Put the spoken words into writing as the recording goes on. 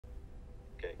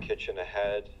kitchen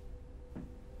ahead.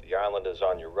 The island is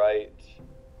on your right.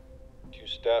 2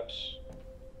 steps.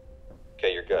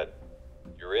 Okay, you're good.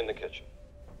 You're in the kitchen.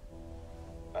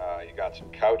 You got some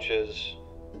couches,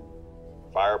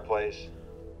 fireplace,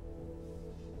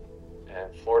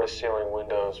 and floor-to-ceiling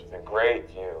windows with a great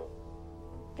view.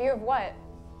 View of what?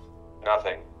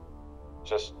 Nothing.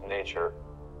 Just nature.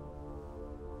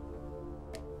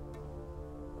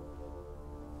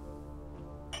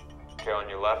 Okay, on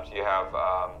your left you have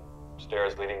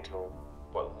stairs leading to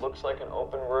what looks like an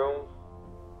open room.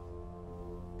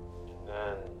 And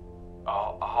then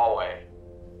a hallway.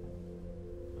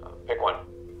 Pick one.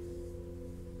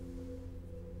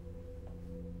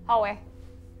 Hallway.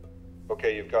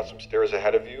 Okay, you've got some stairs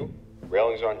ahead of you.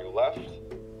 Railings on your left.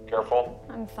 Careful.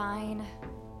 I'm fine.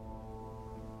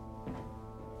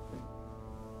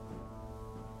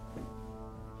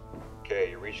 Okay,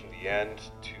 you're reaching the end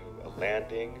to a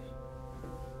landing.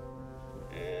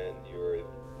 And you're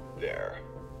there.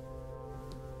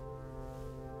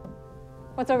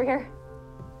 What's over here?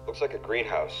 Looks like a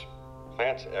greenhouse.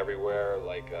 Plants everywhere,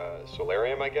 like a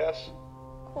solarium, I guess.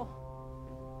 Cool.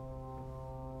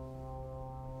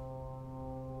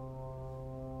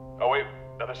 Oh wait,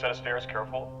 another set of stairs,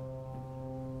 careful.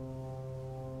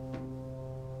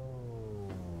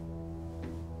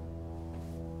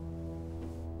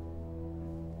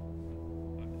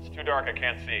 It's too dark, I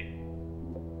can't see.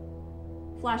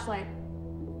 Flashlight.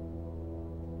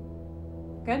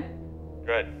 Good?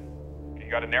 Good. You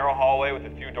got a narrow hallway with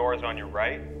a few doors on your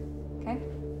right. Okay.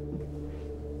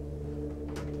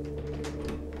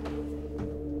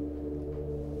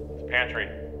 It's pantry.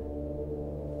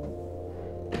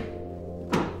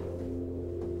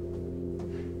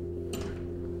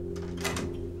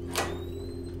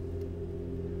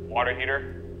 Water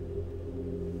heater.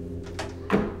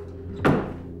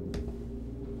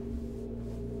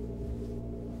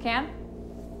 Cam?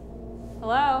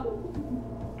 Hello?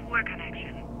 Poor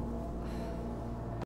connection.